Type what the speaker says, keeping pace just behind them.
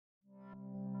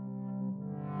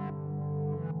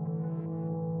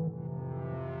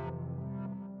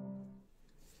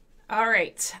All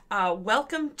right.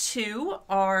 Welcome to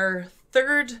our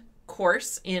third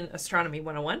course in Astronomy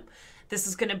 101. This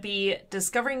is going to be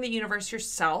Discovering the Universe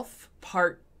Yourself,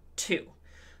 Part 2.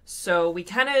 So we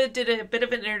kind of did a bit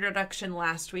of an introduction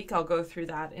last week. I'll go through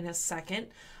that in a second.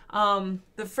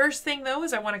 The first thing, though,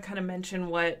 is I want to kind of mention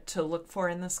what to look for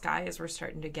in the sky as we're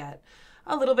starting to get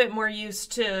a little bit more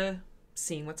used to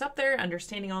seeing what's up there,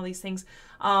 understanding all these things.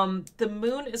 The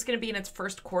moon is going to be in its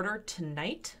first quarter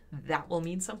tonight. That will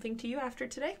mean something to you after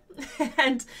today.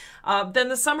 And then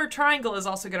the summer triangle is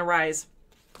also going to rise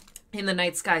in the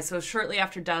night sky. So shortly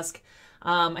after dusk,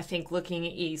 I think looking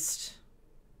east,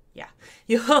 yeah,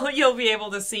 you'll be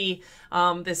able to see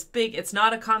this big, it's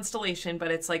not a constellation,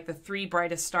 but it's like the three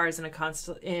brightest stars in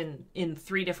a in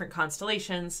three different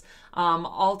constellations.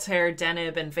 Altair,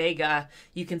 Deneb, and Vega,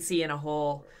 you can see in a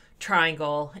whole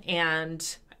triangle.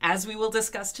 And as we will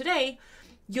discuss today,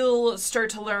 you'll start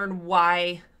to learn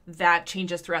why that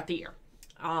changes throughout the year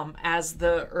as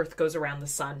the Earth goes around the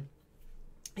sun.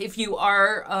 If you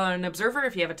are an observer,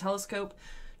 if you have a telescope,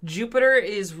 Jupiter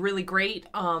is really great,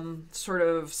 sort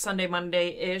of Sunday,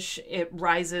 Monday-ish. It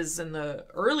rises in the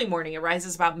early morning. It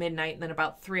rises about midnight, and then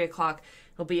about 3 o'clock,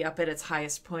 it'll be up at its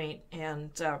highest point, and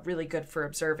really good for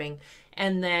observing.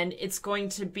 And then it's going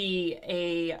to be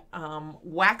a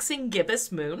waxing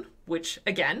gibbous moon, which,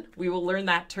 again, we will learn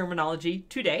that terminology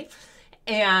today.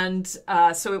 And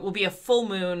so it will be a full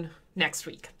moon next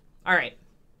week. All right.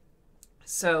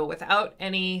 So without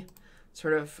any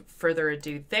sort of further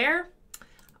ado there,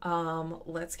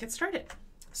 let's get started.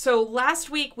 So last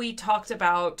week we talked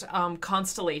about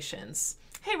constellations.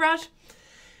 Hey, Raj.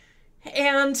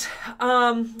 And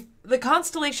the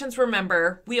constellations,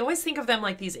 remember, we always think of them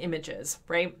like these images,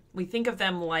 right? We think of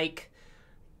them like,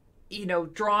 you know,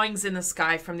 drawings in the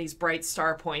sky from these bright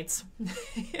star points.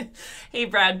 Hey,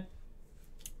 Brad.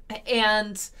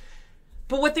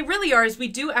 But what they really are is we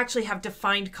do actually have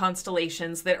defined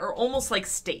constellations that are almost like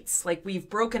states. Like we've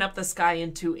broken up the sky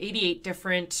into 88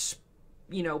 different,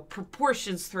 you know,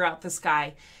 proportions throughout the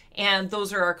sky. And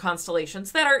those are our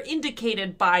constellations that are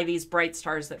indicated by these bright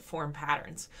stars that form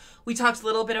patterns. We talked a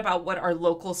little bit about what our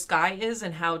local sky is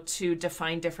and how to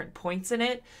define different points in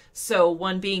it. So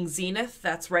one being zenith,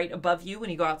 that's right above you when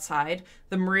you go outside.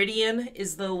 The meridian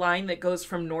is the line that goes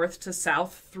from north to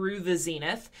south through the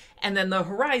zenith. And then the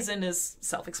horizon is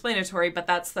self-explanatory, but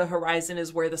that's the horizon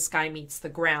is where the sky meets the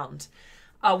ground.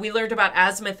 We learned about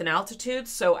azimuth and altitude.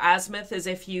 So azimuth is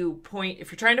if you're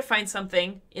trying to find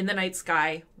something in the night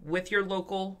sky with your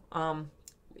local,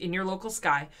 in your local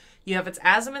sky, you have its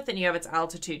azimuth and you have its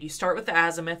altitude. You start with the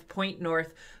azimuth, point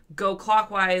north, go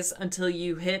clockwise until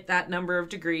you hit that number of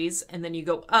degrees, and then you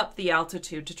go up the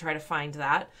altitude to try to find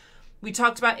that. We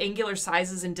talked about angular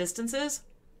sizes and distances.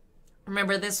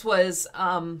 Remember, this was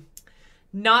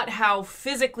not how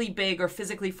physically big or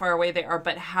physically far away they are,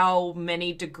 but how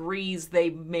many degrees they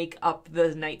make up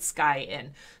the night sky in.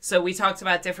 So we talked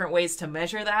about different ways to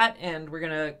measure that, and we're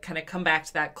going to kind of come back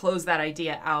to that, close that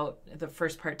idea out the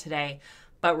first part today.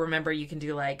 But remember, you can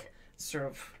do like sort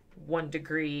of 1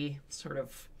 degree, sort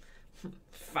of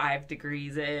 5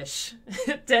 degrees-ish,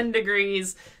 10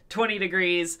 degrees, 20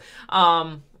 degrees,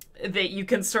 that you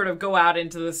can sort of go out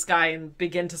into the sky and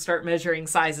begin to start measuring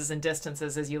sizes and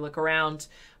distances as you look around.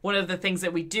 One of the things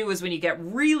that we do is when you get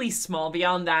really small,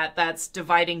 beyond that, that's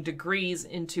dividing degrees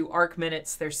into arc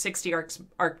minutes. There's 60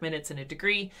 arc minutes in a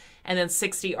degree, and then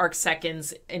 60 arc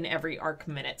seconds in every arc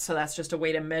minute. So that's just a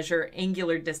way to measure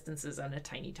angular distances on a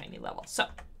tiny, tiny level. So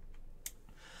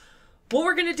what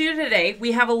we're going to do today,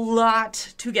 we have a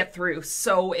lot to get through,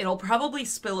 so it'll probably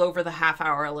spill over the half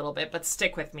hour a little bit, but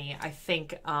stick with me. I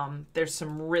think there's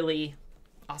some really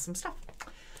awesome stuff.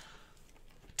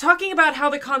 Talking about how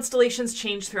the constellations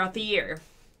change throughout the year.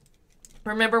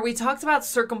 Remember, we talked about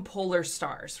circumpolar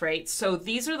stars, right? So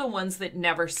these are the ones that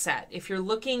never set. If you're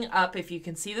looking up, if you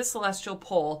can see the celestial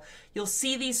pole, you'll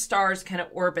see these stars kind of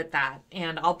orbit that.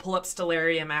 And I'll pull up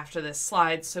Stellarium after this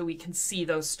slide so we can see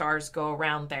those stars go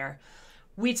around there.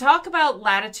 We talk about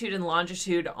latitude and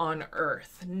longitude on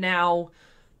Earth. Now,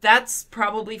 that's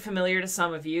probably familiar to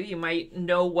some of you. You might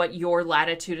know what your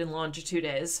latitude and longitude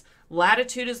is.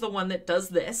 Latitude is the one that does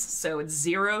this. So it's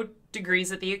 0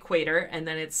 degrees at the equator, and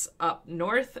then it's up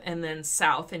north and then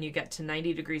south, and you get to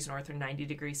 90 degrees north or 90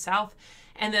 degrees south.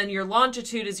 And then your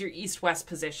longitude is your east-west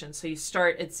position. So you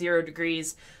start at 0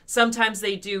 degrees. Sometimes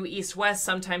they do east-west.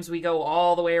 Sometimes we go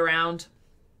all the way around.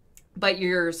 But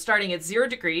you're starting at 0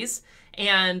 degrees.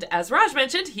 And as Raj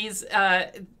mentioned, he's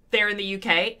there in the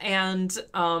UK, and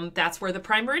that's where the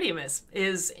prime meridian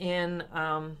is in,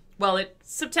 well, it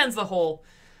subtends the whole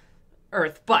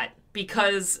Earth, but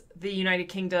because the United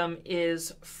Kingdom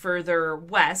is further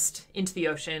west into the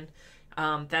ocean,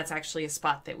 that's actually a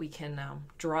spot that we can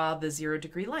draw the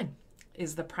 0-degree line,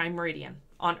 is the prime meridian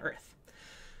on Earth.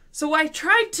 So I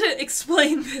tried to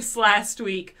explain this last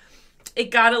week.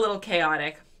 It got a little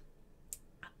chaotic,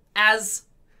 as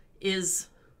is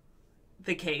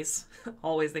the case,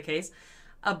 always the case.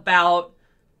 About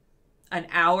an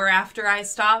hour after I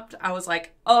stopped, I was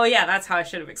like, oh yeah, that's how I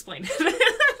should have explained it.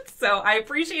 So I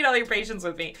appreciate all your patience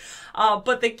with me.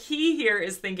 But the key here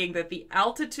is thinking that the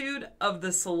altitude of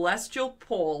the celestial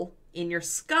pole in your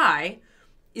sky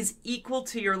is equal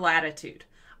to your latitude.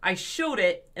 I showed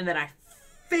it and then I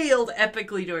failed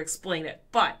epically to explain it.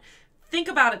 But think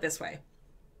about it this way.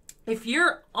 If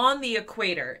you're on the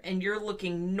equator and you're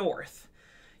looking north,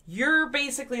 you're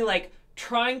basically like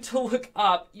trying to look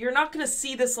up. You're not going to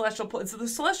see the celestial pole. So the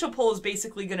celestial pole is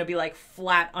basically going to be like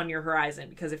flat on your horizon,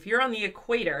 because if you're on the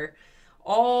equator,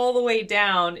 all the way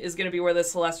down is going to be where the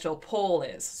celestial pole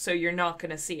is. So you're not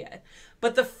going to see it.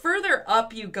 But the further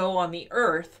up you go on the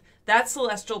Earth, that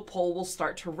celestial pole will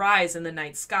start to rise in the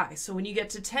night sky. So when you get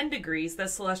to 10 degrees, that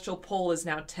celestial pole is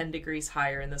now 10 degrees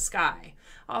higher in the sky.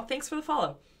 Oh, thanks for the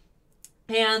follow.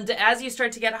 And as you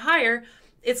start to get higher,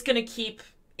 it's going to keep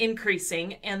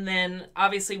increasing, and then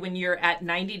obviously when you're at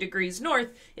 90 degrees north,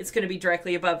 it's going to be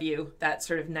directly above you, that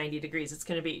sort of 90 degrees. It's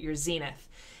going to be at your zenith.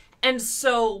 And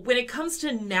so when it comes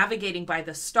to navigating by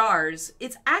the stars,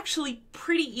 it's actually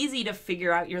pretty easy to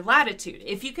figure out your latitude.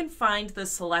 If you can find the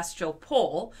celestial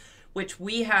pole, which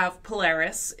we have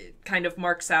Polaris, it kind of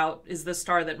marks out, is the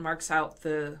star that marks out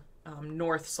the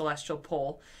north celestial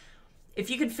pole. If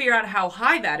you can figure out how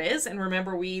high that is, and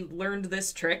remember we learned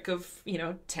this trick of,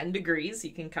 10 degrees,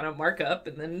 you can kind of mark up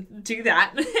and then do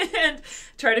that and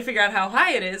try to figure out how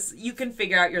high it is, you can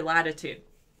figure out your latitude.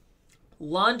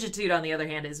 Longitude, on the other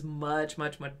hand, is much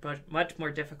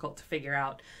more difficult to figure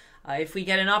out. If we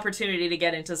get an opportunity to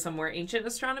get into some more ancient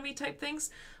astronomy type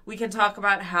things, we can talk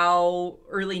about how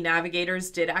early navigators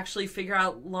did actually figure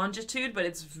out longitude, but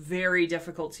it's very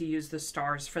difficult to use the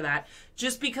stars for that,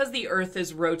 just because the Earth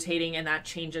is rotating and that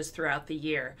changes throughout the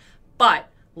year.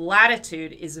 But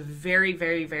latitude is very,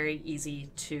 very easy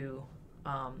to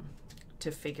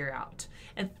figure out.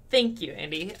 And thank you,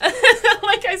 Andy.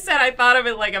 Like I said, I thought of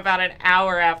it like about an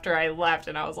hour after I left,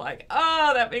 and I was like,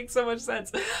 oh, that makes so much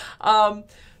sense.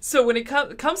 So when it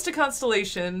comes to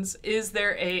constellations, is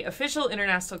there a official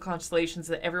international constellations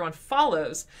that everyone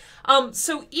follows?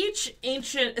 So each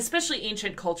ancient, especially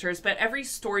ancient cultures, but every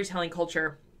storytelling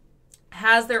culture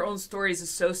has their own stories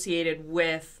associated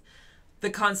with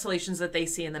the constellations that they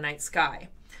see in the night sky.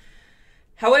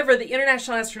 However, the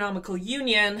International Astronomical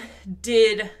Union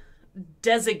did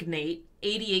designate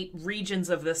 88 regions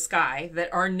of the sky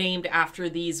that are named after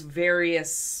these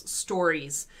various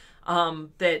stories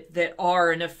that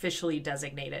are an officially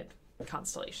designated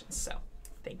constellations. So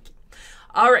thank you.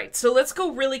 All right, so let's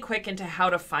go really quick into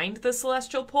how to find the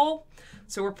celestial pole.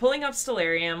 So we're pulling up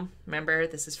Stellarium. Remember,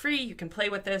 this is free. You can play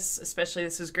with this. Especially,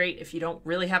 this is great if you don't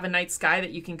really have a night sky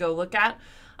that you can go look at.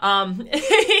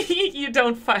 You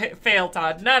don't fail,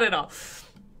 Todd. Not at all.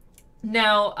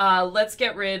 Now, let's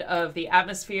get rid of the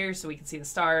atmosphere so we can see the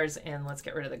stars, and let's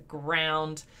get rid of the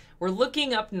ground. We're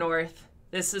looking up north.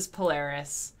 This is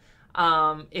Polaris.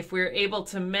 If we were able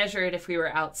to measure it, if we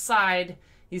were outside,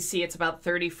 you see it's about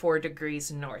 34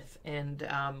 degrees north. And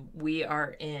we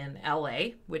are in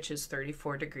LA, which is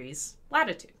 34 degrees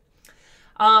latitude.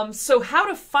 So how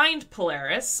to find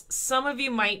Polaris? Some of you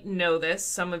might know this,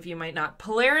 some of you might not.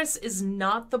 Polaris is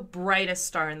not the brightest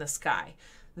star in the sky.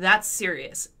 That's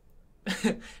Sirius.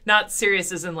 Not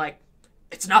Sirius as in like,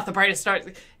 it's not the brightest star.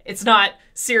 It's not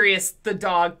Sirius, the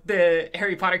dog, the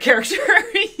Harry Potter character.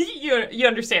 you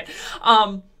understand.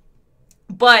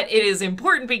 But it is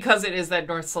important because it is that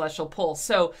North Celestial Pole.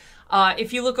 So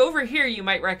if you look over here, you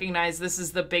might recognize this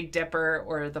is the Big Dipper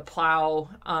or the Plough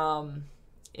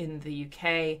in the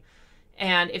UK.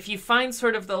 And if you find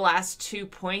sort of the last 2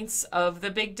 points of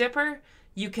the Big Dipper,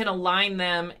 you can align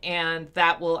them, and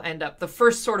that will end up, the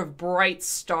first sort of bright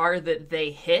star that they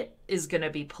hit is going to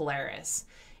be Polaris.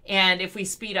 And if we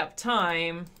speed up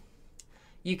time,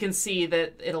 you can see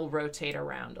that it'll rotate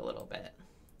around a little bit.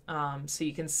 So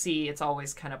you can see it's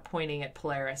always kind of pointing at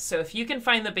Polaris. So if you can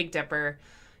find the Big Dipper,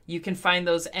 you can find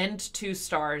those end 2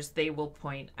 stars, they will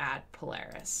point at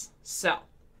Polaris. So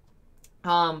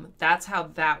that's how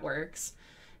that works.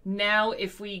 Now,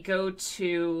 if we go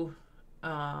to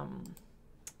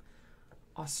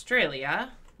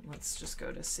Australia, let's just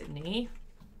go to Sydney,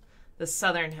 the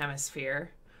southern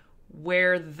hemisphere,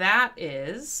 where that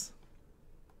is.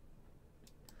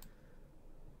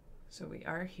 So we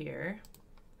are here.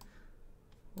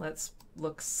 let's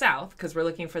look south because we're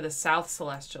looking for the south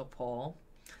celestial pole.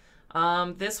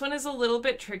 This one is a little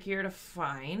bit trickier to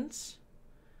find,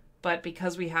 but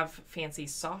because we have fancy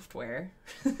software,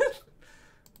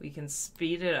 we can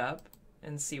speed it up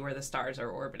and see where the stars are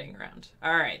orbiting around.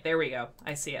 All right, there we go.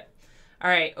 I see it. All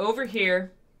right, over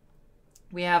here,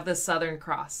 we have the Southern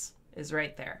Cross is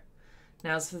right there.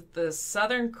 Now, so the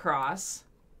Southern Cross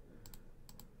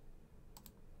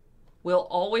will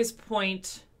always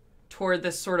point toward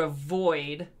this sort of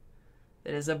void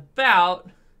that is about,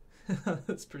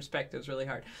 this perspective is really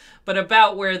hard, but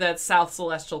about where that south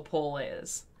celestial pole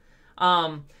is.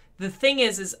 The thing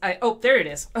is oh, there it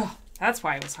is. Oh, that's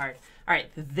why it was hard. All right,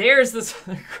 there's the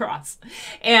Southern Cross.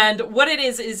 And what it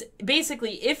is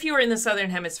basically, if you're in the Southern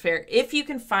Hemisphere, if you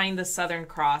can find the Southern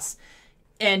Cross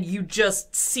and you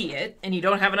just see it and you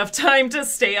don't have enough time to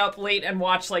stay up late and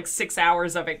watch like 6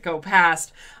 hours of it go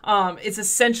past, it's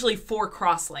essentially 4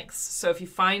 cross lengths. So if you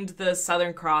find the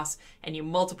Southern Cross and you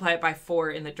multiply it by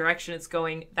 4 in the direction it's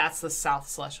going, that's the south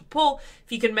celestial pole.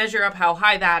 If you can measure up how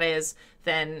high that is,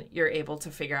 then you're able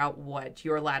to figure out what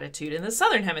your latitude in the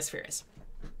Southern Hemisphere is.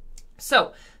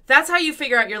 So that's how you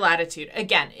figure out your latitude.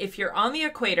 Again, if you're on the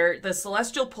equator, the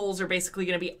celestial poles are basically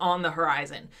going to be on the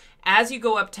horizon. As you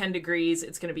go up 10 degrees,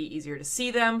 it's going to be easier to see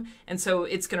them. And so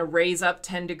it's going to raise up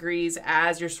 10 degrees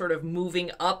as you're sort of moving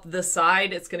up the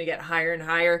side. It's going to get higher and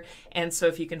higher. And so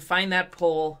if you can find that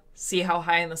pole, see how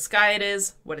high in the sky it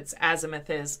is, what its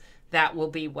azimuth is, that will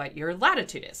be what your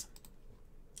latitude is.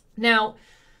 Now,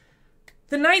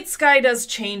 the night sky does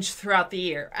change throughout the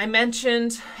year. I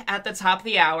mentioned at the top of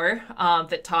the hour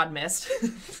that Todd missed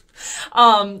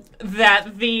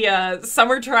that the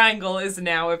summer triangle is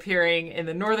now appearing in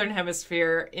the northern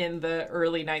hemisphere in the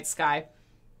early night sky.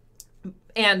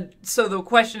 And so the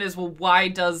question is, well, why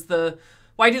do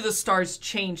the stars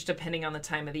change depending on the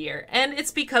time of the year? And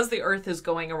it's because the Earth is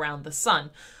going around the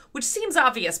sun, which seems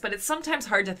obvious, but it's sometimes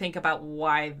hard to think about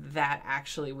why that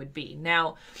actually would be.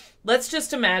 Now, let's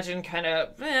just imagine kind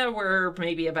of, we're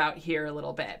maybe about here a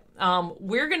little bit.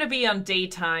 We're going to be on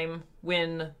daytime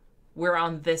when we're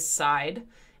on this side.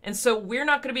 And so we're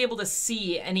not going to be able to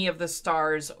see any of the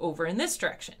stars over in this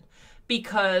direction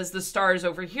because the stars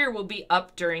over here will be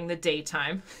up during the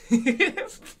daytime.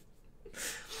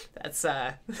 That's,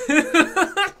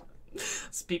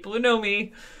 people who know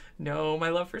me know my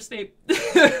love for Snape.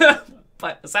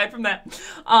 But aside from that,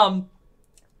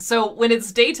 so when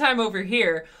it's daytime over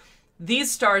here,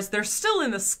 these stars, they're still in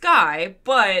the sky,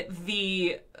 but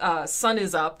the sun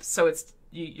is up, so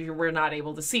we're not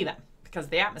able to see them because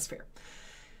of the atmosphere.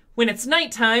 When it's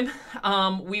nighttime,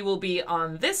 we will be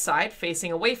on this side,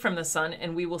 facing away from the sun,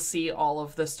 and we will see all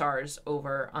of the stars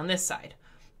over on this side.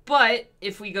 But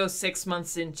if we go 6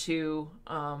 months into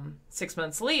 6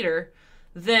 months later,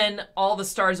 then all the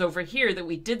stars over here that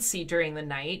we did see during the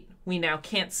night, we now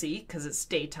can't see because it's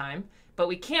daytime, but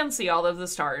we can see all of the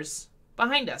stars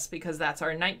behind us because that's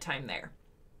our nighttime there.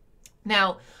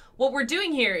 Now, what we're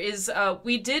doing here is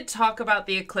we did talk about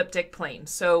the ecliptic plane.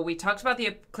 So we talked about the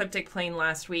ecliptic plane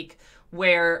last week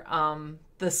where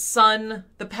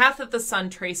the path that the sun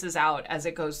traces out as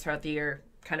it goes throughout the year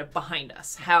kind of behind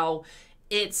us, how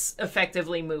it's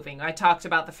effectively moving. I talked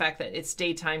about the fact that it's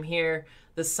daytime here,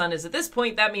 the sun is at this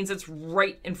point, that means it's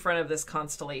right in front of this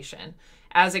constellation.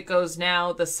 As it goes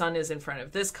now, the sun is in front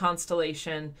of this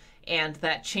constellation, and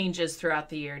that changes throughout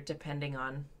the year depending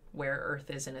on where Earth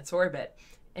is in its orbit.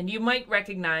 And you might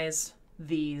recognize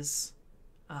these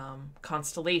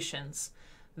constellations,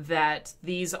 that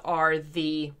these are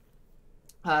the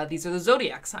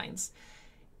zodiac signs.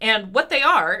 And what they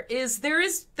are is there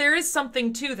is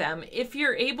something to them. If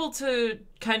you're able to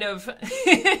kind of,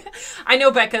 I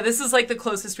know, Becca, this is like the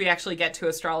closest we actually get to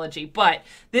astrology, but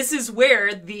this is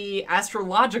where the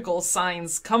astrological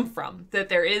signs come from, that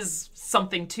there is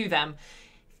something to them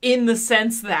in the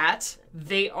sense that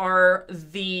they are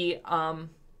the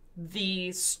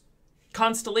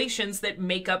constellations that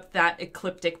make up that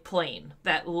ecliptic plane,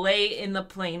 that lay in the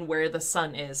plane where the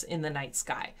sun is in the night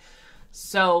sky.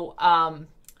 So,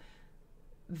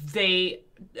 they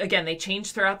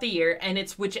change throughout the year, and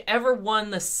it's whichever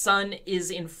one the sun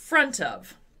is in front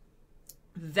of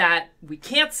that we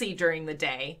can't see during the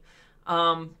day,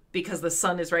 because the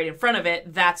sun is right in front of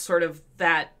it. That's sort of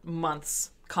that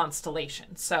month's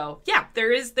constellation. So yeah,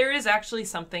 there is actually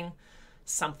something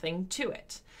to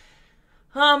it.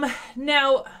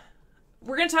 Now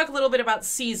we're going to talk a little bit about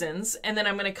seasons, and then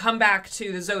I'm going to come back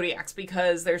to the zodiacs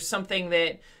because there's something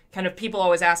that kind of people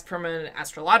always ask from an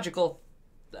astrological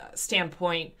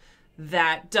standpoint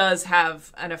that does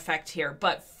have an effect here.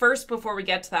 But first, before we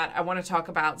get to that, I want to talk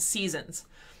about seasons.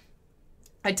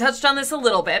 I touched on this a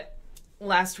little bit,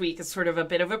 last week as sort of a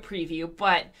bit of a preview,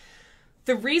 but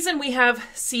the reason we have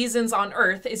seasons on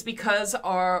Earth is because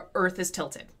our Earth is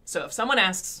tilted. So if someone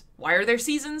asks, why are there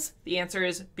seasons? The answer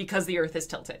is because the Earth is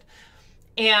tilted.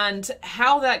 And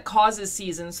how that causes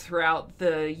seasons throughout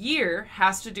the year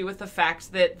has to do with the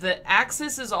fact that the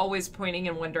axis is always pointing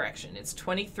in one direction. It's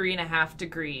 23.5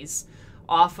 degrees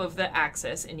off of the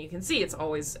axis, and you can see it's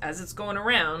always, as it's going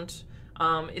around,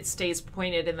 it stays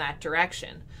pointed in that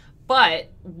direction.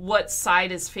 But what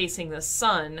side is facing the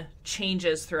sun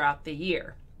changes throughout the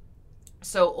year.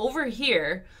 So over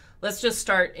here, let's just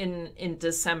start in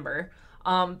December.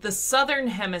 The southern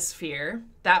hemisphere,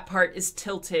 that part is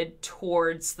tilted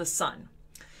towards the sun.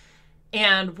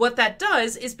 And what that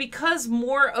does is because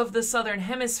more of the southern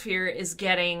hemisphere is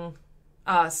getting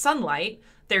sunlight,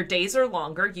 their days are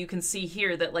longer. You can see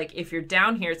here that, like, if you're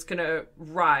down here, it's going to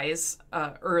rise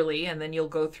early, and then you'll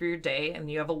go through your day,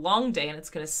 and you have a long day, and it's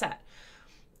going to set.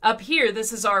 Up here,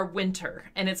 this is our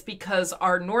winter, and it's because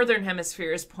our northern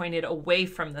hemisphere is pointed away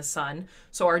from the sun,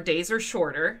 so our days are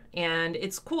shorter, and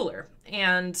it's cooler.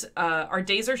 And our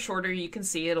days are shorter. You can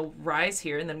see it'll rise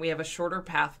here, and then we have a shorter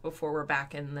path before we're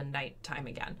back in the nighttime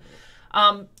again.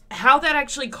 How that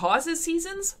actually causes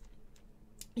seasons,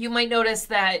 you might notice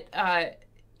that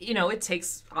it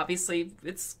takes, obviously,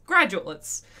 it's gradual.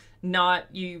 It's not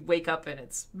you wake up and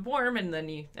it's warm and then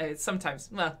you sometimes,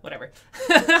 well, whatever.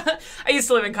 I used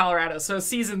to live in Colorado, so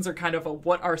seasons are kind of a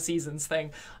what are seasons thing.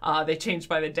 They change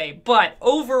by the day. But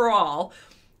overall,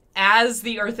 as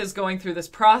the Earth is going through this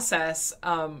process,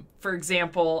 for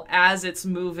example, as it's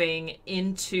moving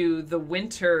into the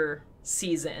winter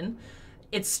season,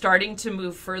 it's starting to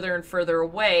move further and further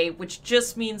away, which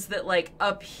just means that, like,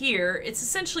 up here, it's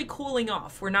essentially cooling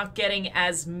off. We're not getting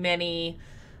as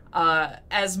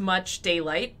much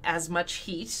daylight, as much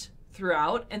heat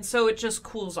throughout, and so it just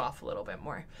cools off a little bit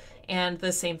more. And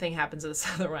the same thing happens to the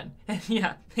southern one. And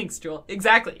yeah, thanks, Jewel.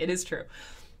 Exactly, it is true.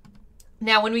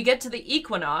 Now, when we get to the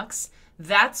equinox,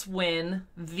 that's when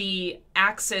the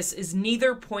axis is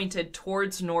neither pointed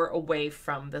towards nor away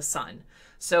from the sun.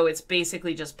 So it's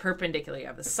basically just perpendicular. You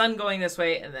have the sun going this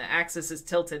way, and the axis is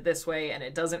tilted this way, and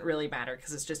it doesn't really matter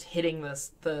because it's just hitting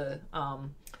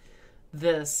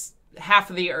this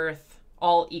half of the Earth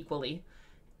all equally.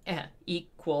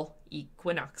 Equal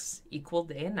equinox, equal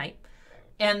day and night.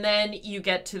 And then you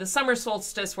get to the summer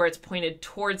solstice where it's pointed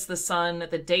towards the sun.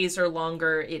 The days are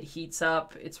longer. It heats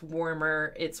up. It's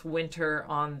warmer. It's winter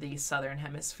on the southern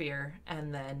hemisphere.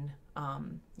 And then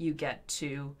you get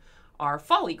to our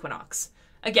fall equinox.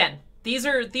 Again, these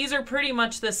are pretty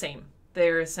much the same.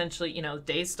 They're essentially,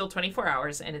 days still 24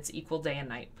 hours, and it's equal day and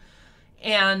night.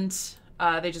 And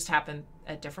they just happen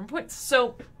at different points.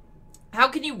 So how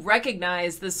can you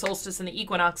recognize the solstice and the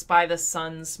equinox by the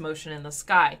sun's motion in the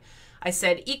sky? I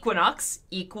said equinox,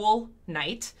 equal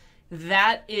night.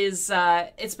 That is,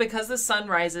 it's because the sun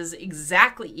rises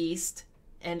exactly east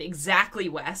and exactly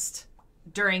west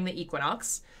during the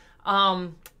equinox.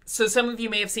 So some of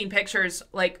you may have seen pictures,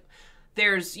 like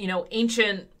there's,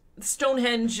 ancient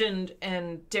Stonehenge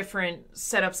and different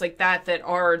setups like that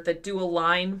that do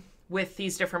align with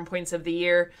these different points of the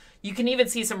year. You can even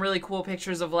see some really cool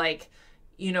pictures of, like,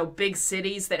 big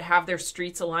cities that have their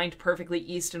streets aligned perfectly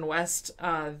east and west.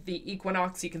 The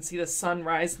equinox, you can see the sun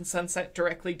rise and sunset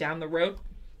directly down the road,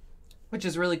 which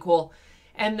is really cool.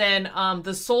 And then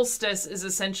the solstice is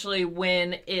essentially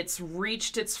when it's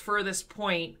reached its furthest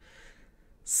point,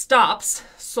 stops.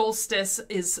 Solstice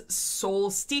is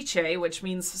solstice, which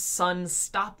means sun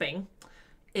stopping.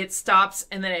 It stops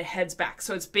and then it heads back.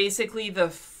 So it's basically the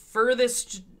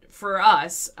furthest, for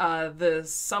us, the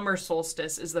summer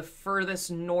solstice is the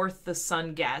furthest north the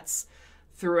sun gets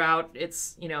throughout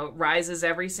its, it rises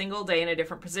every single day in a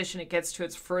different position. It gets to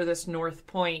its furthest north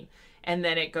point, and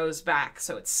then it goes back.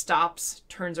 So it stops,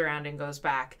 turns around, and goes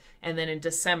back. And then in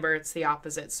December, it's the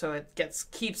opposite. So it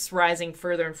keeps rising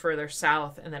further and further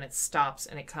south, and then it stops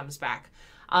and it comes back.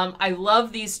 I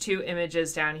love these two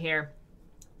images down here.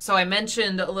 So I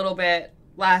mentioned a little bit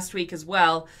last week as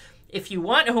well. If you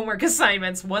want homework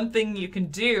assignments, one thing you can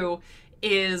do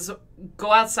is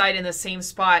go outside in the same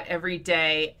spot every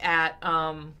day at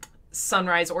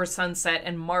sunrise or sunset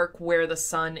and mark where the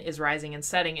sun is rising and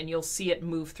setting, and you'll see it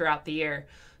move throughout the year.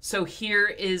 So here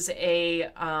is the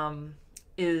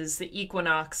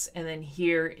equinox, and then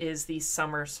here is the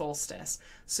summer solstice.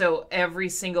 So every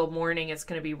single morning it's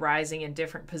going to be rising in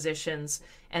different positions,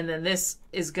 and then this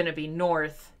is going to be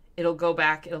north. It'll go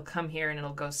back, it'll come here, and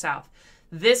it'll go south.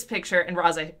 This picture, and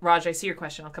Raj, I see your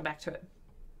question. I'll come back to it.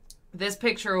 This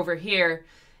picture over here,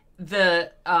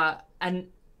 the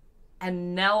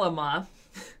anelema,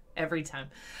 every time,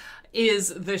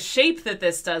 is the shape that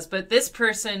this does, but this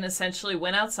person essentially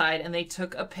went outside and they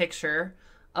took a picture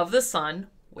of the sun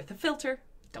with a filter.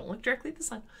 Don't look directly at the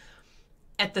sun.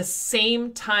 At the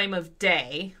same time of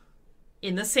day,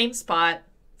 in the same spot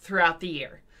throughout the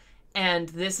year. And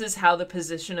this is how the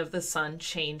position of the sun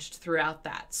changed throughout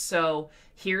that. So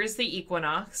here is the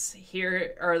equinox.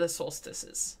 Here are the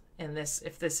solstices. And this,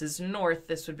 if this is north,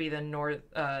 this would be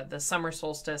the summer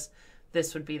solstice.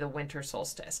 This would be the winter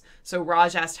solstice. So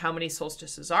Raj asked how many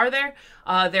solstices are there?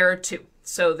 There are two.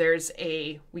 So there's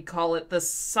we call it the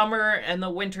summer and the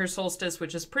winter solstice,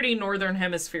 which is pretty northern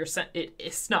hemisphere.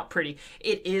 It's not pretty.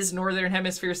 It is northern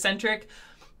hemisphere centric.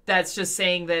 That's just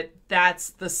saying that that's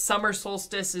the summer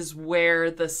solstice is where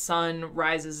the sun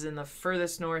rises in the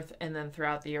furthest north, and then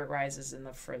throughout the year it rises in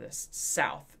the furthest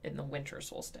south in the winter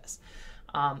solstice.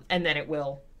 And then it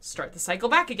will start the cycle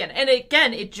back again. And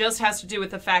again, it just has to do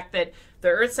with the fact that the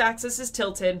Earth's axis is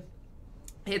tilted.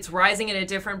 It's rising at a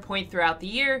different point throughout the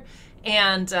year,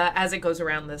 and as it goes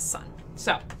around the sun.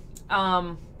 So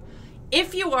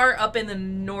if you are up in the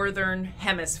northern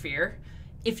hemisphere,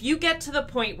 if you get to the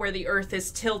point where the Earth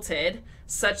is tilted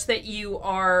such that you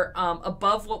are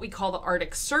above what we call the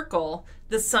Arctic Circle,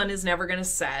 the sun is never going to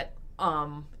set.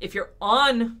 If you're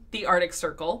on the Arctic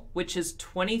Circle, which is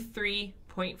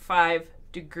 23.5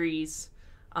 degrees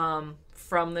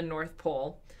from the North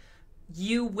Pole,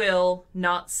 you will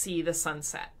not see the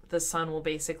sunset. The sun will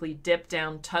basically dip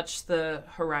down, touch the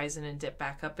horizon, and dip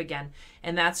back up again.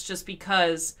 And that's just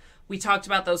because we talked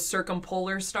about those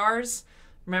circumpolar stars.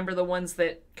 Remember the ones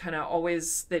that kind of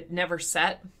always, that never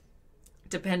set,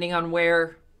 depending on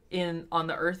where on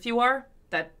the Earth you are?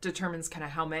 That determines kind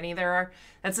of how many there are.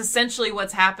 That's essentially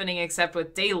what's happening, except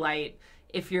with daylight.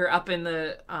 If you're up in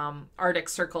the Arctic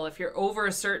Circle, if you're over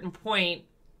a certain point,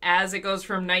 as it goes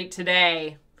from night to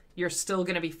day, you're still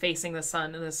going to be facing the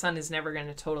sun, and the sun is never going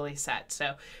to totally set.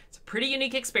 So it's a pretty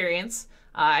unique experience.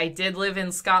 I did live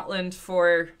in Scotland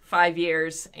for 5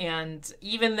 years, and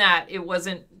even that, it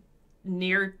wasn't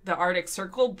near the Arctic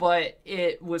Circle, but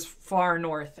it was far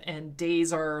north, and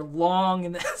days are long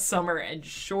in the summer and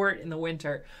short in the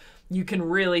winter. You can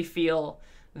really feel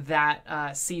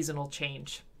that seasonal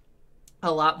change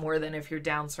a lot more than if you're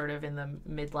down sort of in the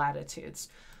mid latitudes.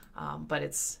 But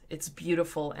it's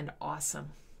beautiful and awesome.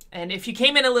 And if you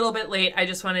came in a little bit late, I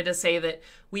just wanted to say that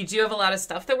we do have a lot of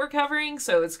stuff that we're covering,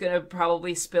 so it's going to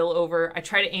probably spill over. I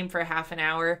try to aim for half an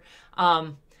hour.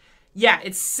 Yeah,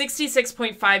 it's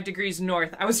 66.5 degrees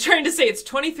north. I was trying to say it's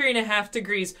 23.5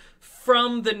 degrees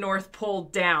from the North Pole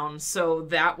down, so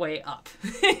that way up.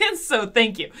 So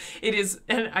thank you. It is,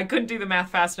 and I couldn't do the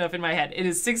math fast enough in my head. It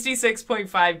is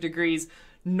 66.5 degrees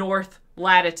north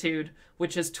latitude,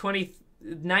 which is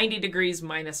 90 degrees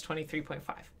minus 23.5.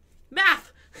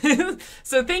 Math!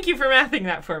 So thank you for mathing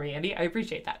that for me, Andy. I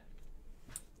appreciate that.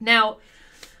 Now,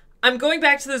 I'm going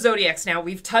back to the zodiacs now.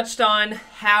 We've touched on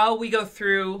how we go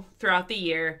throughout the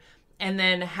year, and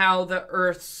then how the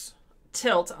Earth's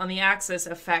tilt on the axis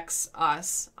affects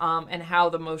us, and how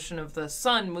the motion of the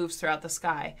sun moves throughout the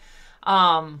sky.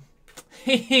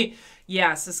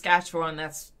 Yeah, Saskatchewan,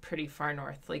 that's pretty far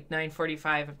north, like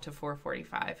 9:45 up to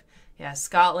 4:45. Yeah,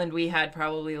 Scotland, we had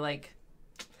probably like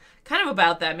kind of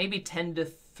about that, maybe 10 to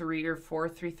 3 or 4,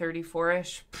 3:30,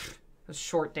 4-ish. Those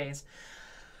short days.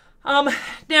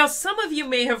 Now, some of you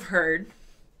may have heard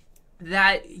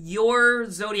that your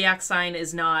zodiac sign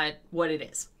is not what it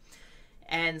is.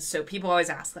 And so people always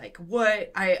ask, like,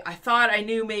 what? I thought I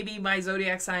knew maybe my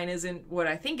zodiac sign isn't what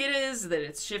I think it is, that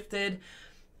it's shifted.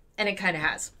 And it kind of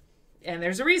has. And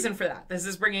there's a reason for that. This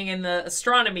is bringing in the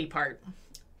astronomy part.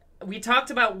 We talked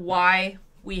about why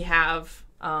we have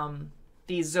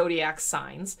these zodiac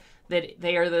signs, that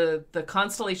they are the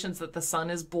constellations that the sun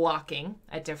is blocking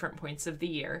at different points of the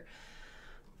year.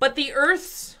 But the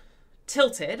Earth's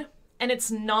tilted, and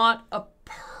it's not a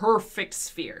perfect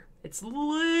sphere. It's a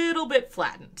little bit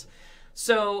flattened.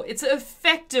 So it's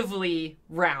effectively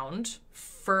round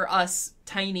for us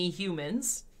tiny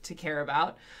humans to care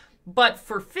about. But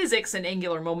for physics and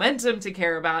angular momentum to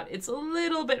care about, it's a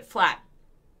little bit flat.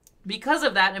 Because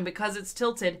of that, and because it's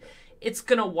tilted, it's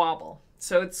going to wobble.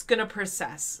 So it's going to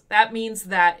precess. That means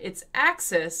that its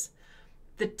axis,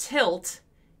 the tilt,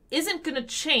 isn't going to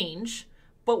change,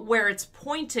 but where it's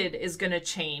pointed is going to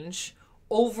change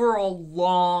over a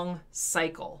long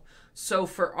cycle. So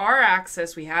for our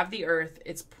axis, we have the Earth.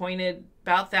 It's pointed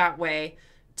about that way.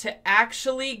 To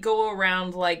actually go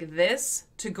around like this,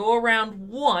 to go around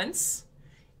once,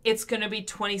 it's going to be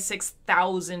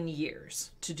 26,000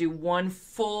 years to do one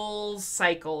full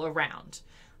cycle around.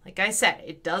 Like I said,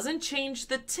 it doesn't change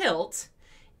the tilt.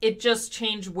 It just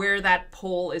changed where that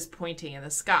pole is pointing in the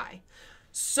sky.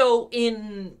 So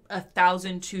in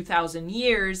 1,000, 2,000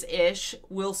 years-ish,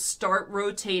 we'll start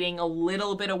rotating a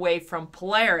little bit away from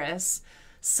Polaris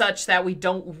such that we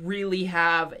don't really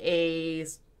have a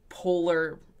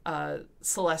polar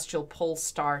celestial pole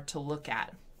star to look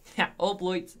at. Yeah,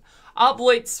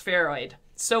 obloit spheroid.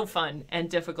 So fun and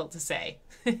difficult to say.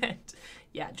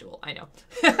 Yeah, Jewel, I know.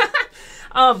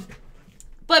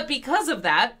 But because of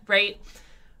that, right,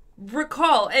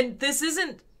 recall, and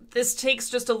this takes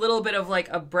just a little bit of like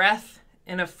a breath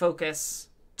and a focus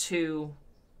to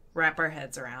wrap our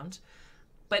heads around.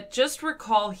 But just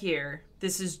recall here,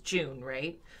 this is June,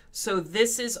 right? So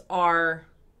this is our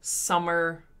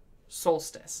summer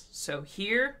solstice. So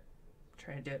here, I'm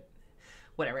trying to do it,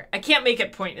 whatever. I can't make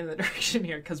it point in the direction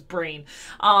here because brain.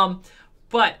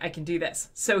 But I can do this.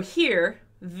 So here,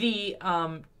 the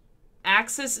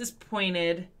axis is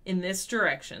pointed in this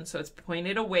direction. So it's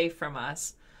pointed away from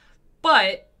us.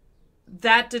 But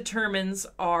that determines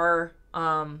our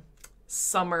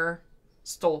summer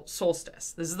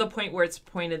solstice. This is the point where it's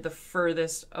pointed the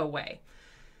furthest away.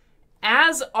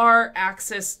 As our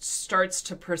axis starts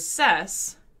to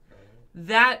precess,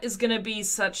 that is going to be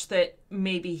such that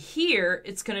maybe here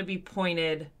it's going to be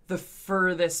pointed the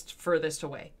furthest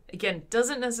away. Again,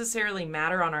 doesn't necessarily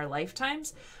matter on our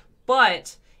lifetimes,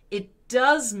 but it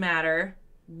does matter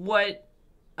what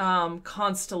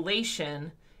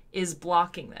constellation is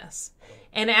blocking this.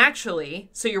 And actually,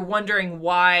 so you're wondering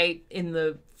why in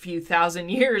the few thousand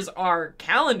years our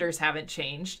calendars haven't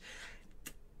changed.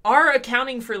 Our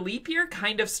accounting for leap year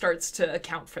kind of starts to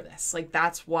account for this. Like,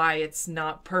 that's why it's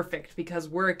not perfect, because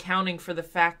we're accounting for the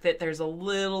fact that there's a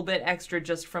little bit extra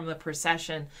just from the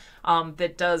precession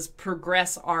that does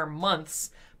progress our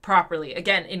months properly.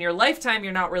 Again, in your lifetime,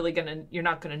 you're not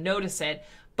gonna notice it,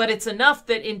 but it's enough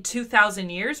that in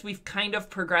 2,000 years, we've kind of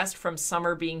progressed from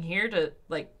summer being here to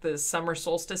like the summer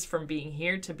solstice from being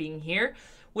here to being here,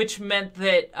 which meant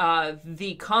that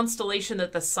the constellation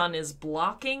that the sun is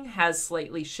blocking has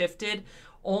slightly shifted,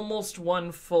 almost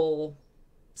one full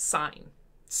sign.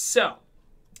 So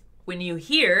when you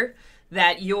hear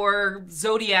that your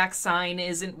zodiac sign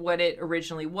isn't what it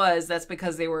originally was, that's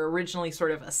because they were originally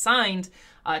sort of assigned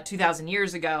 2,000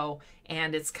 years ago,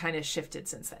 and it's kind of shifted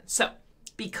since then. So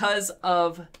because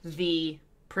of the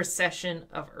precession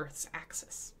of Earth's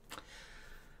axis.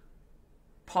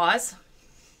 Pause.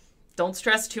 Don't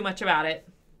stress too much about it,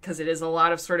 because it is a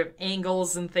lot of sort of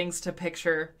angles and things to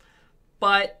picture.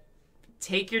 But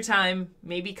take your time,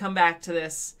 maybe come back to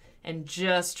this, and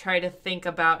just try to think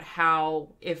about how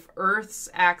if Earth's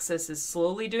axis is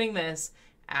slowly doing this,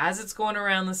 as it's going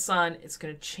around the sun, it's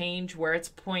going to change where it's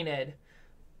pointed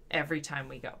every time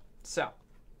we go. So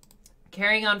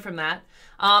carrying on from that,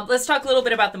 let's talk a little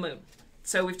bit about the moon.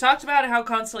 So we've talked about how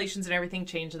constellations and everything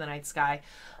change in the night sky.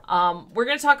 We're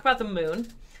going to talk about the moon.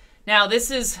 Now,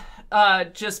 this is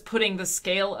just putting the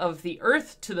scale of the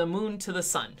Earth to the moon to the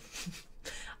sun.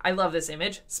 I love this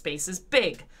image. Space is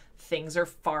big. Things are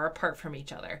far apart from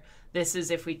each other. This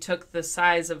is if we took the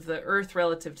size of the Earth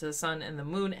relative to the sun and the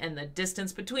moon and the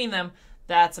distance between them,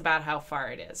 that's about how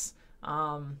far it is.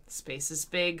 Space is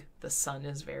big. The sun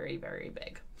is very, very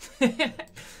big.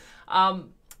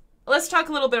 Let's talk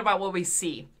a little bit about what we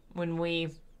see when we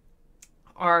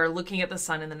are looking at the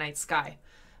sun in the night sky.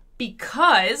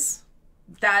 Because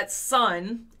that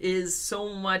sun is so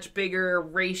much bigger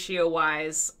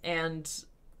ratio-wise and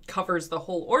covers the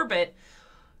whole orbit,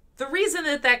 the reason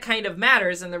that kind of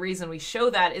matters and the reason we show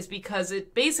that is because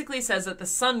it basically says that the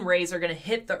sun rays are going to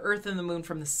hit the Earth and the moon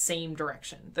from the same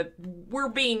direction. That we're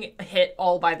being hit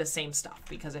all by the same stuff.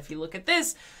 Because if you look at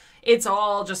this, it's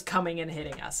all just coming and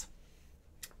hitting us.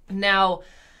 Now,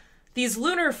 these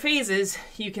lunar phases,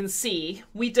 you can see,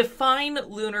 we define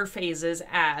lunar phases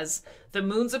as the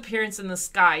moon's appearance in the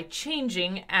sky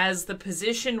changing as the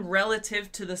position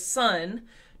relative to the sun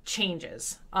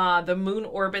changes. The moon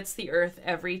orbits the Earth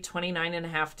every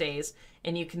 29.5 days,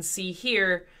 and you can see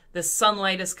here the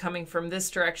sunlight is coming from this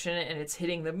direction and it's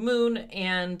hitting the moon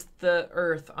and the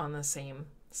Earth on the same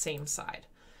side.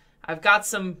 I've got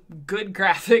some good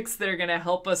graphics that are going to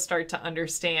help us start to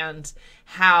understand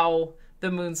how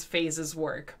the moon's phases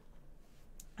work.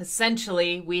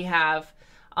 Essentially, we have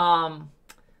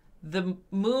the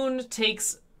moon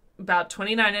takes about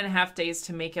 29.5 days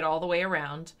to make it all the way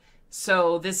around.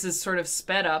 So this is sort of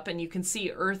sped up, and you can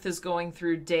see Earth is going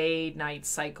through day-night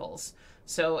cycles.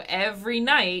 So every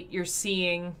night you're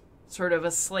seeing sort of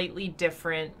a slightly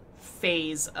different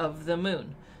phase of the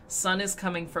moon. Sun is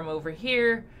coming from over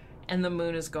here, and the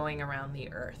moon is going around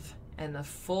the Earth. And the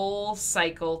full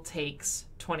cycle takes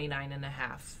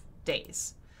 29.5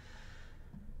 days.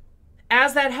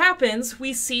 as that happens,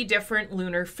 we see different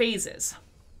lunar phases.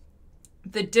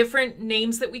 The different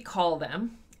names that we call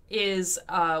them is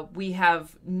we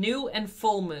have new and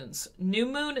full moons. New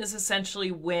moon is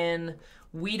essentially when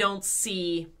we don't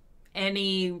see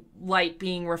any light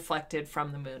being reflected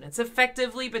from the moon. It's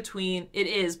effectively between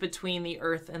the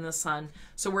Earth and the sun,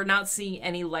 so we're not seeing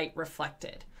any light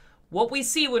reflected. What we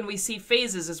see when we see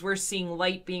phases is we're seeing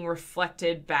light being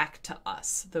reflected back to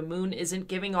us. The moon isn't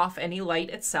giving off any light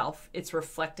itself. It's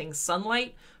reflecting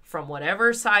sunlight from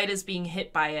whatever side is being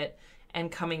hit by it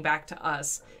and coming back to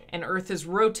us. And Earth is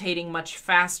rotating much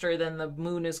faster than the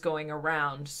moon is going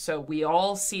around. So we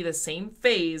all see the same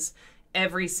phase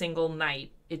every single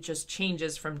night. It just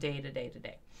changes from day to day to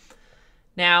day.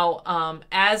 Now,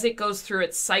 as it goes through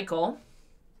its cycle,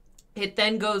 it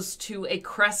then goes to a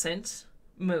crescent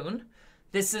moon.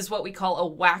 This is what we call a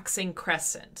waxing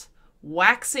crescent.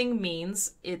 Waxing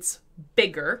means it's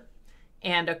bigger,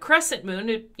 and a crescent moon,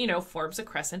 it, forms a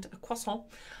crescent, a croissant,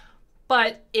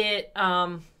 but it,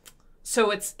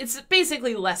 so it's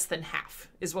basically less than half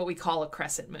is what we call a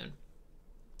crescent moon.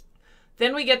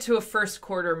 Then we get to a first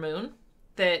quarter moon.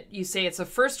 That you say it's a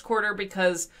first quarter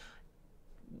because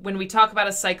when we talk about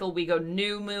a cycle, we go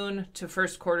new moon to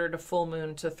first quarter to full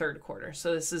moon to third quarter.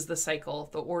 So this is the cycle,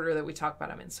 the order that we talk about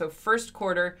them in. So first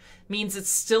quarter means it's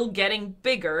still getting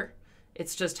bigger.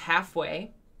 It's just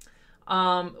halfway.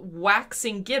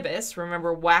 Waxing gibbous.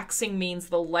 Remember, waxing means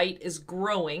the light is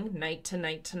growing night to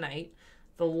night to night.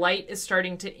 The light is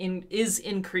starting to is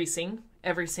increasing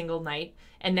every single night,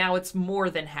 and now it's more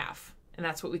than half, and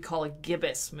that's what we call a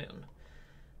gibbous moon.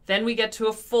 Then we get to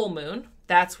a full moon.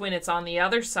 That's when it's on the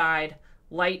other side.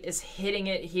 Light is hitting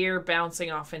it here,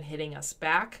 bouncing off and hitting us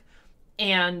back.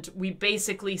 And we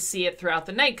basically see it throughout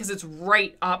the night because it's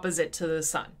right opposite to the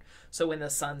sun. So when the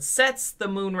sun sets, the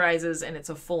moon rises and it's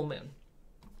a full moon.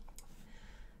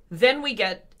 Then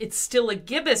it's still a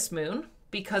gibbous moon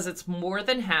because it's more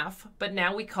than half, but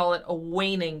now we call it a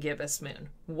waning gibbous moon.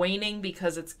 Waning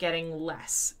because it's getting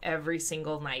less every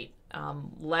single night.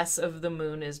 Less of the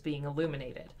moon is being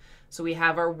illuminated. So we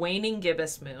have our waning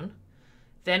gibbous moon.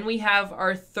 Then we have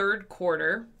our third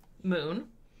quarter moon.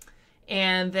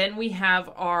 And then we have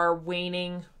our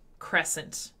waning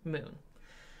crescent moon.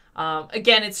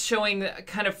 Again, it's showing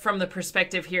kind of from the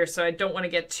perspective here. So I don't want to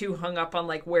get too hung up on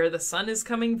like where the sun is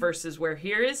coming versus where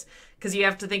here is, because you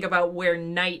have to think about where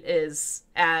night is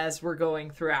as we're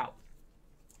going throughout.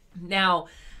 Now,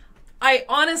 I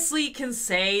honestly can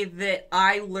say that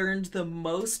I learned the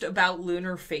most about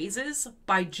lunar phases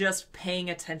by just paying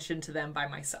attention to them by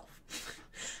myself.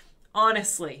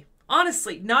 Honestly,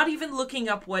 not even looking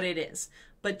up what it is,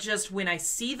 but just when I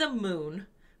see the moon,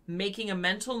 making a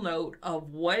mental note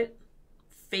of what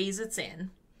phase it's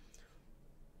in,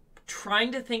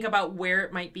 trying to think about where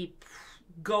it might be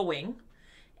going,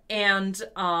 and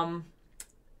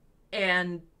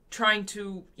trying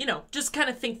to, just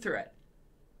kind of think through it.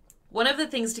 One of the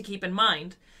things to keep in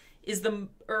mind is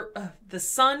the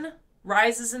sun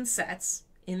rises and sets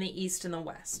in the east and the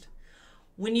west.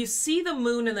 When you see the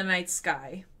moon in the night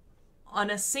sky, on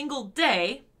a single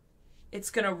day, it's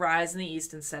going to rise in the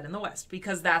east and set in the west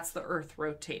because that's the Earth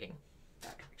rotating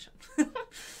that direction.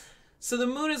 So the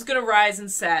moon is going to rise and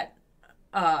set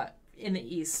in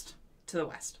the east to the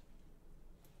west.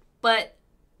 But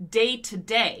day to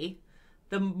day,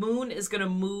 the moon is going to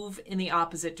move in the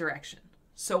opposite direction.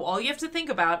 So all you have to think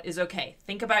about is, okay,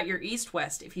 think about your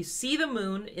east-west. If you see the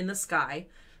moon in the sky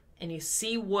and you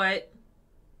see what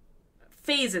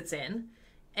phase it's in,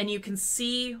 and you can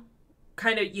see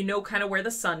kind of where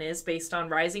the sun is based on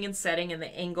rising and setting and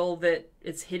the angle that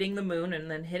it's hitting the moon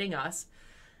and then hitting us,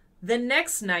 the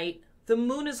next night, the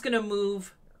moon is going to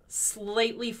move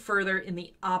slightly further in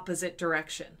the opposite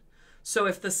direction. So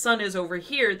if the sun is over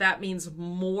here, that means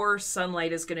more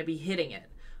sunlight is going to be hitting it.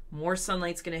 More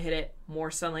sunlight's going to hit it.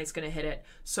 More sunlight's going to hit it.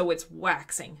 So it's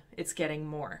waxing. It's getting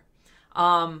more.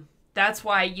 That's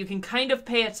why you can kind of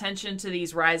pay attention to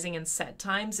these rising and set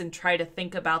times and try to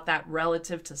think about that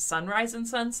relative to sunrise and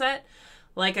sunset.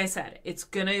 Like I said, it's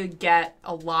going to get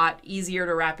a lot easier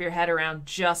to wrap your head around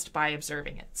just by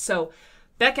observing it. So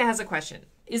Becca has a question.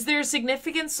 Is there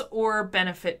significance or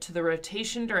benefit to the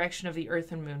rotation direction of the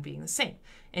Earth and Moon being the same?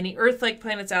 Any Earth-like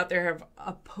planets out there have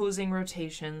opposing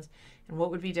rotations, and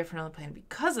what would be different on the planet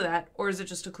because of that? Or is it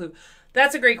just a clue?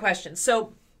 That's a great question.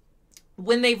 So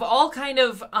when they've all kind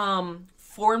of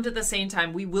formed at the same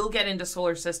time, we will get into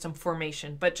solar system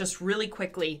formation. But just really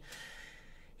quickly,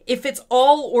 If it's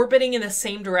all orbiting in the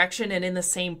same direction and in the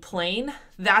same plane,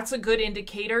 that's a good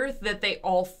indicator that they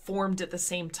all formed at the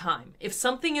same time. If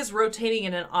something is rotating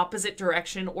in an opposite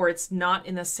direction or it's not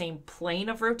in the same plane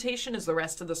of rotation as the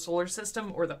rest of the solar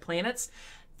system or the planets,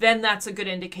 then that's a good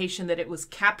indication that it was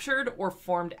captured or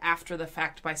formed after the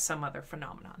fact by some other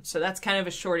phenomenon. So that's kind of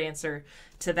a short answer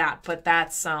to that, but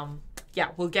that's, yeah,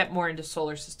 we'll get more into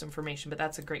solar system formation, but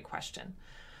that's a great question.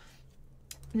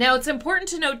 Now, it's important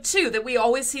to note, too, that we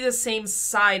always see the same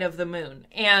side of the moon.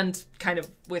 And kind of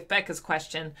with Becca's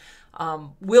question,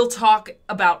 we'll talk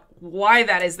about why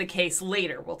that is the case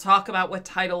later. We'll talk about what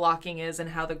tidal locking is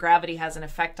and how the gravity has an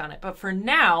effect on it. But for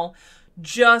now,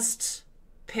 just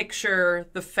picture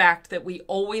the fact that we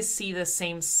always see the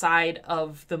same side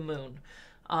of the moon.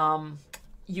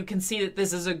 You can see that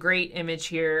this is a great image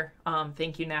here.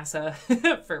 Thank you, NASA,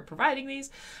 for providing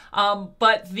these.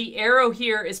 But the arrow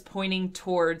here is pointing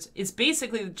towards, it's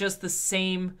basically just the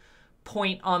same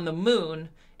point on the moon.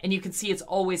 And you can see it's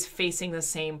always facing the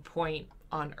same point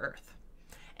on Earth.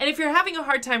 And if you're having a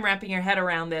hard time wrapping your head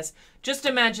around this, just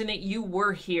imagine that you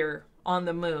were here on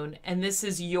the moon and this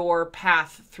is your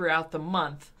path throughout the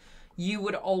month. You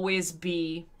would always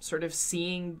be sort of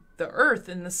seeing the Earth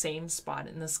in the same spot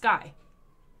in the sky.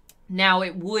 Now,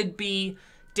 it would be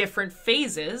different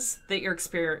phases that you're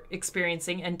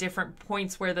experiencing and different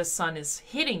points where the sun is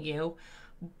hitting you,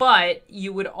 but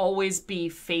you would always be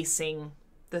facing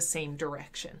the same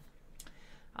direction.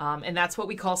 And that's what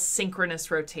we call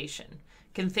synchronous rotation.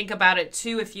 You can think about it,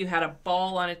 too, if you had a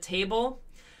ball on a table.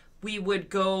 We would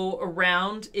go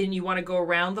around, and you want to go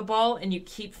around the ball, and you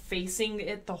keep facing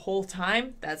it the whole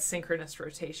time. That's synchronous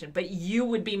rotation. But you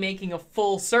would be making a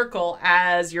full circle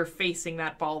as you're facing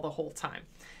that ball the whole time.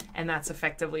 And that's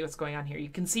effectively what's going on here. You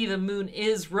can see the moon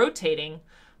is rotating,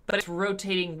 but it's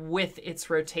rotating with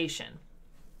its rotation.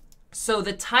 So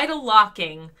the tidal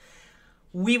locking,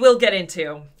 we will get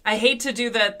into. I hate to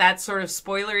do that sort of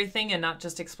spoilery thing and not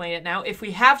just explain it now. If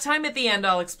we have time at the end,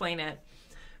 I'll explain it.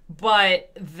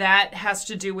 But that has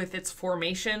to do with its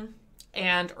formation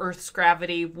and Earth's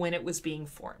gravity when it was being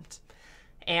formed.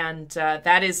 And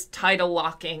that is tidal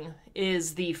locking,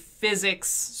 is the physics,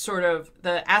 sort of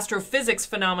the astrophysics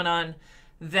phenomenon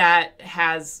that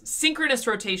has synchronous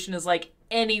rotation is like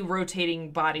any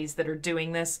rotating bodies that are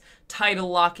doing this. Tidal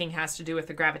locking has to do with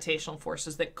the gravitational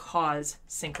forces that cause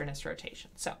synchronous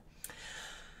rotation.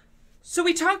 So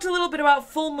we talked a little bit about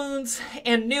full moons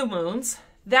and new moons.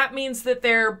 That means that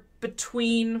they're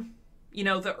between,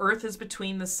 the Earth is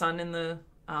between the sun and the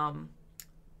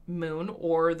moon,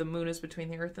 or the moon is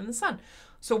between the Earth and the sun.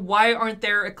 So why aren't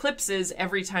there eclipses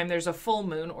every time there's a full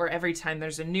moon or every time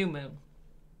there's a new moon?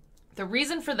 The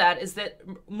reason for that is that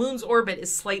moon's orbit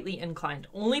is slightly inclined,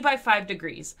 only by 5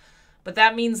 degrees. But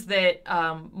that means that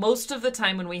most of the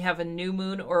time when we have a new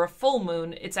moon or a full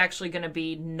moon, it's actually going to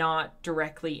be not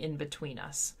directly in between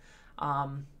us.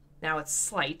 Now it's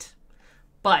slight,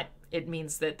 but it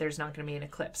means that there's not going to be an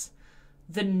eclipse.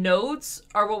 The nodes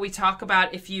are what we talk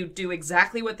about if you do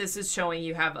exactly what this is showing.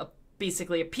 You have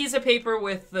basically a piece of paper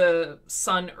with the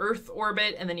sun-Earth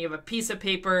orbit, and then you have a piece of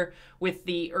paper with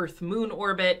the Earth-Moon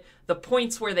orbit. The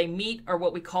points where they meet are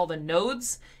what we call the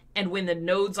nodes, and when the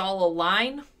nodes all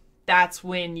align, that's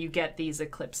when you get these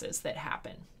eclipses that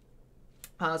happen.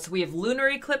 So we have lunar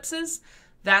eclipses.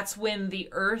 That's when the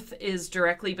Earth is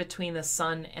directly between the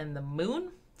sun and the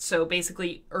moon. So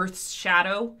basically, Earth's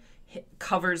shadow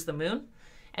covers the moon.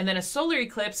 And then a solar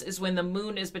eclipse is when the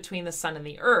moon is between the sun and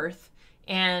the Earth.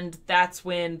 And that's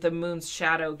when the moon's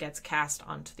shadow gets cast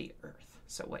onto the Earth.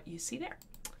 So what you see there.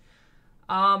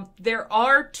 There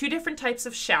are 2 different types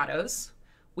of shadows.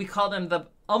 We call them the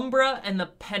umbra and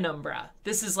the penumbra.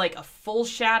 This is like a full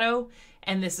shadow,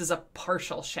 and this is a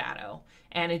partial shadow.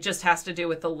 And it just has to do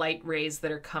with the light rays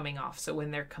that are coming off. So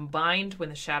when they're combined, when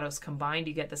the shadows combined,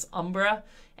 you get this umbra.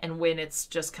 And when it's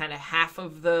just kind of half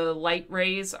of the light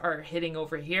rays are hitting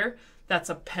over here, that's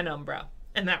a penumbra.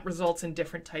 And that results in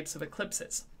different types of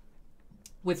eclipses.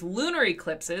 With lunar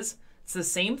eclipses, it's the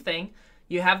same thing.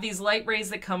 You have these light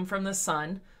rays that come from the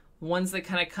sun. Ones that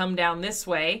kind of come down this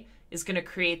way is going to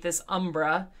create this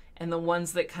umbra. And the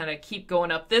ones that kind of keep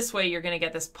going up this way, you're going to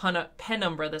get this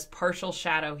penumbra, this partial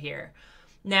shadow here.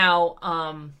 Now,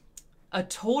 a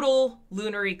total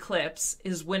lunar eclipse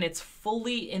is when it's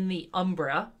fully in the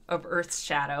umbra of Earth's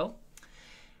shadow.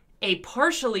 A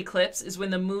partial eclipse is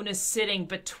when the moon is sitting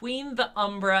between the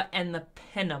umbra and the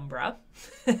penumbra.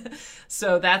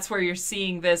 So that's where you're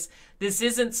seeing this. This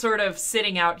isn't sort of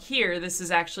sitting out here. This is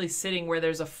actually sitting where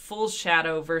there's a full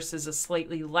shadow versus a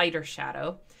slightly lighter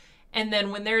shadow. And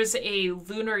then when there's a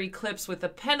lunar eclipse with a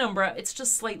penumbra, it's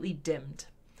just slightly dimmed.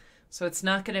 So it's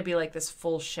not going to be like this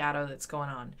full shadow that's going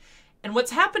on. And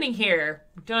what's happening here,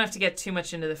 don't have to get too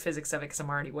much into the physics of it because I'm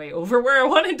already way over where I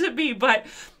wanted to be, but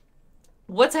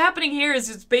what's happening here is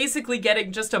it's basically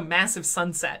getting just a massive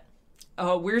sunset.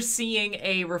 We're seeing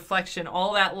a reflection.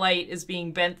 All that light is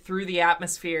being bent through the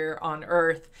atmosphere on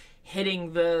Earth,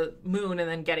 hitting the moon and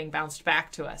then getting bounced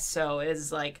back to us. So it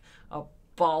is like a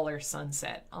baller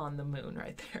sunset on the moon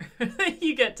right there.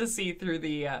 You get to see through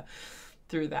the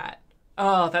through that.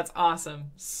 Oh, that's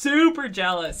awesome. Super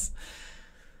jealous.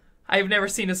 I've never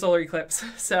seen a solar eclipse,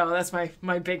 so that's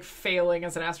my big failing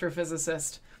as an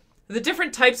astrophysicist. The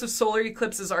different types of solar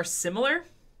eclipses are similar.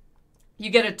 You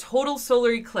get a total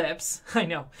solar eclipse, I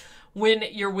know, when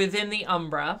you're within the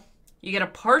umbra. You get a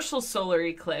partial solar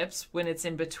eclipse when it's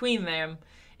in between them.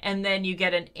 And then you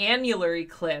get an annular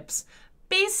eclipse,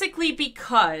 basically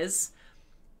because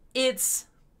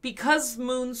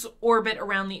moon's orbit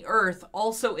around the Earth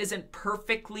also isn't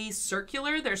perfectly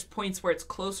circular. There's points where it's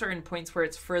closer and points where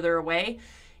it's further away.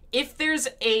 If there's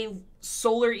a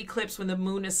solar eclipse when the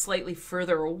moon is slightly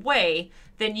further away,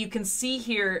 then you can see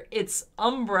here its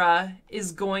umbra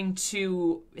is going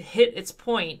to hit its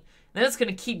point. Then it's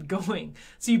going to keep going.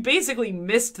 So you basically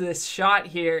missed this shot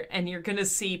here, and you're going to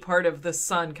see part of the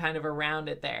sun kind of around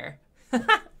it there.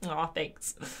 Aw,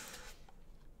 thanks.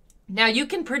 Now, you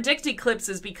can predict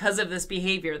eclipses because of this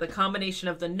behavior, the combination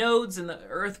of the nodes and the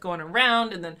Earth going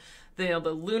around, and then the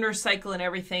lunar cycle and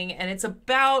everything. And it's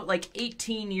about like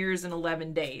 18 years and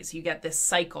 11 days. You get this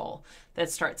cycle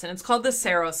that starts, and it's called the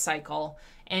Saros cycle.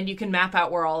 And you can map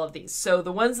out where all of these. So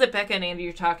the ones that Becca and Andy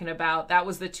are talking about, that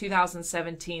was the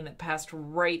 2017 that passed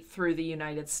right through the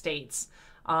United States.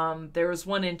 There was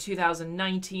one in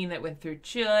 2019 that went through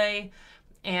Chile,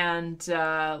 and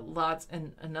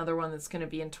another one that's going to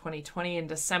be in 2020 in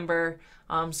December.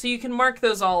 So you can mark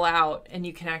those all out, and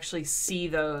you can actually see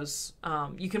those.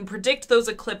 You can predict those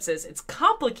eclipses. It's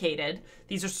complicated.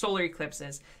 These are solar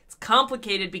eclipses. It's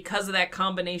complicated because of that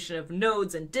combination of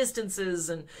nodes and distances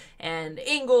and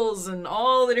angles and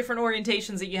all the different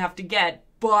orientations that you have to get,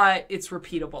 but it's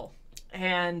repeatable.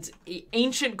 And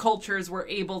ancient cultures were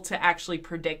able to actually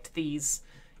predict these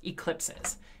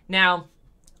eclipses. Now,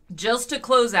 just to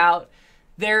close out,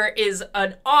 there is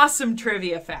an awesome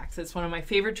trivia fact. It's one of my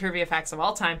favorite trivia facts of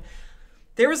all time.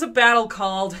 There was a battle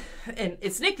called, and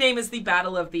its nickname is the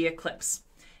Battle of the Eclipse.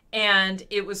 And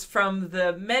it was from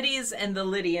the Medes and the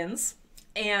Lydians,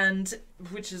 and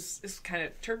which is kind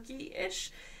of Turkey-ish.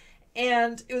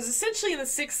 And it was essentially in the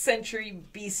 6th century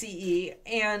BCE.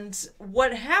 And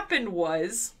what happened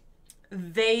was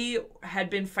they had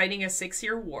been fighting a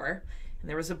 6-year war, and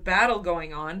there was a battle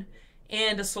going on,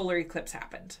 and a solar eclipse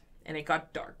happened, and it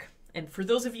got dark. And for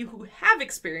those of you who have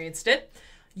experienced it,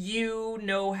 you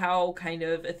know how kind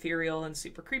of ethereal and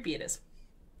super creepy it is.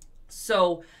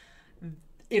 So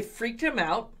it freaked them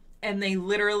out, and they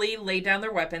literally laid down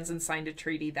their weapons and signed a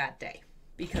treaty that day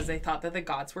because they thought that the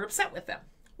gods were upset with them,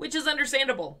 which is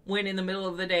understandable when in the middle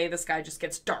of the day the sky just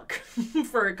gets dark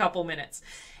for a couple minutes.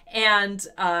 And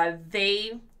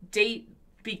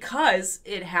because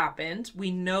it happened,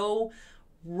 we know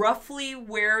roughly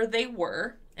where they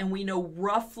were, and we know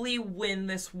roughly when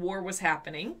this war was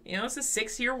happening. You know, it's a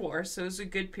 6-year war, so it was a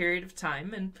good period of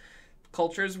time, and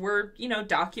cultures were,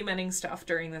 documenting stuff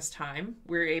during this time.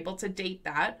 We were able to date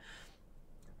that.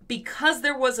 Because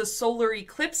there was a solar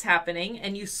eclipse happening,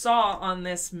 and you saw on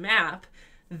this map,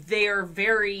 they're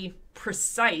very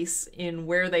precise in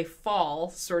where they fall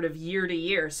sort of year to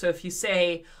year. So if you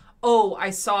say, oh,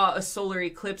 I saw a solar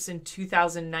eclipse in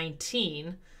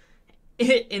 2019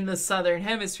 in the southern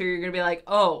hemisphere, you're going to be like,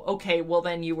 oh, okay, well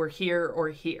then you were here or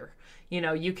here.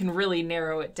 You can really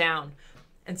narrow it down.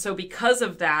 And so because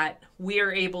of that, we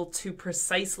are able to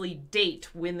precisely date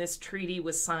when this treaty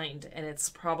was signed. And it's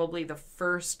probably the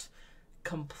first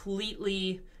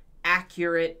completely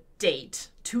accurate date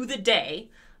to the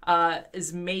day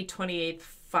is May 28th,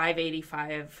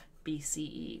 585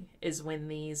 BCE is when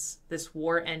this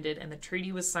war ended and the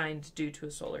treaty was signed due to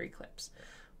a solar eclipse,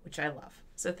 which I love.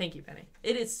 So thank you, Penny.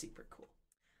 It is super cool.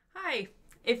 Hi.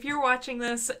 If you're watching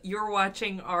this, you're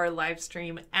watching our live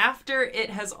stream after it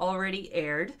has already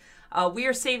aired. We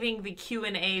are saving the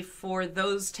Q&A for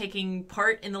those taking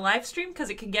part in the live stream because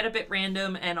it can get a bit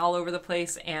random and all over the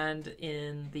place and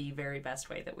in the very best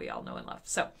way that we all know and love.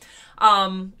 So,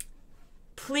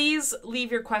 please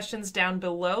leave your questions down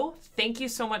below. Thank you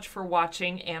so much for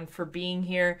watching and for being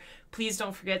here. Please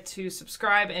don't forget to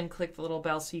subscribe and click the little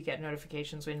bell so you get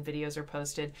notifications when videos are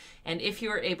posted. And if you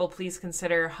are able, please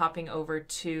consider hopping over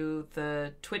to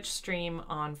the Twitch stream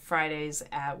on Fridays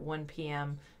at 1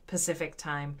 p.m. Pacific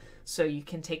time, so you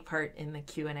can take part in the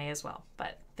Q&A as well.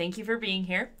 But thank you for being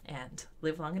here, and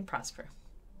live long and prosper.